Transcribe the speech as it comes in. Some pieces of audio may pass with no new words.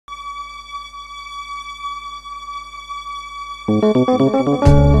We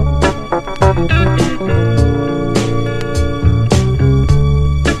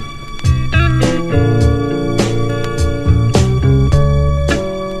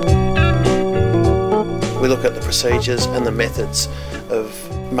look at the procedures and the methods of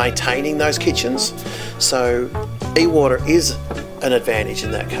maintaining those kitchens. So eWater is an advantage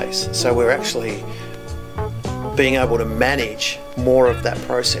in that case. So we're actually being able to manage more of that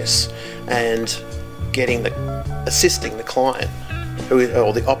process and assisting the client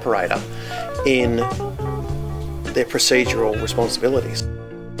or the operator in their procedural responsibilities.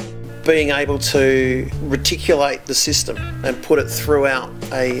 Being able to reticulate the system and put it throughout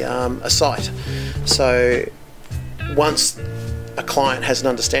a site. So once a client has an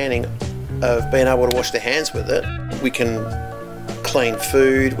understanding of being able to wash their hands with it, we can clean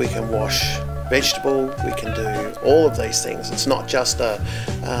food, we can wash vegetable, we can do all of these things. It's not just a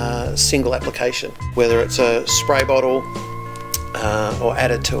single application. Whether it's a spray bottle or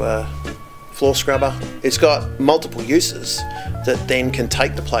added to a floor scrubber, it's got multiple uses that then can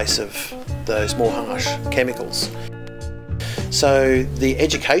take the place of those more harsh chemicals. So the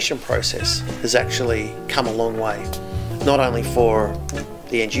education process has actually come a long way, not only for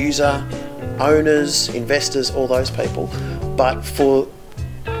the end user, owners, investors, all those people, but for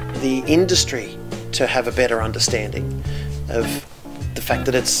the industry to have a better understanding of the fact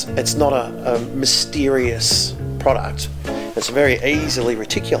that it's not a mysterious product. It's a very easily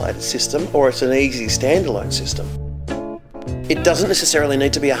reticulated system, or it's an easy standalone system. It doesn't necessarily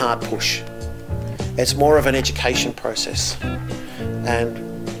need to be a hard push. It's more of an education process. And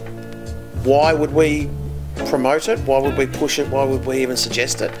why would we promote it? Why would we push it? Why would we even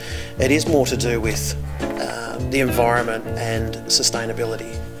suggest it? It is more to do with the environment and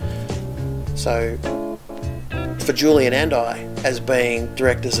sustainability. So for Julian and I, as being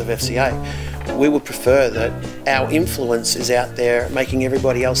directors of FCA, we would prefer that our influence is out there making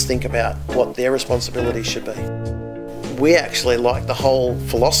everybody else think about what their responsibilities should be. We actually like the whole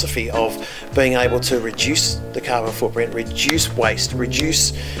philosophy of being able to reduce the carbon footprint, reduce waste,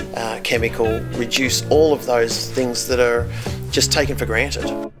 reduce chemical, reduce all of those things that are just taken for granted.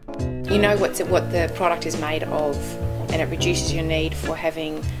 You know what the product is made of, and it reduces your need for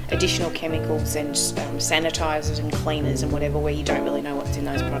having additional chemicals and sanitisers and cleaners and whatever, where you don't really know what's in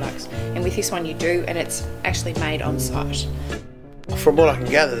those products. And with this one you do, and it's actually made on site. From what I can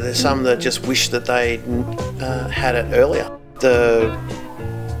gather, there's some that just wish that they had it earlier. The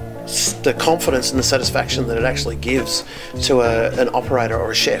confidence and the satisfaction that it actually gives to an operator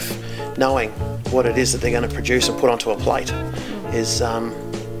or a chef, knowing what it is that they're going to produce and put onto a plate, is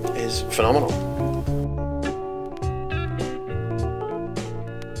phenomenal.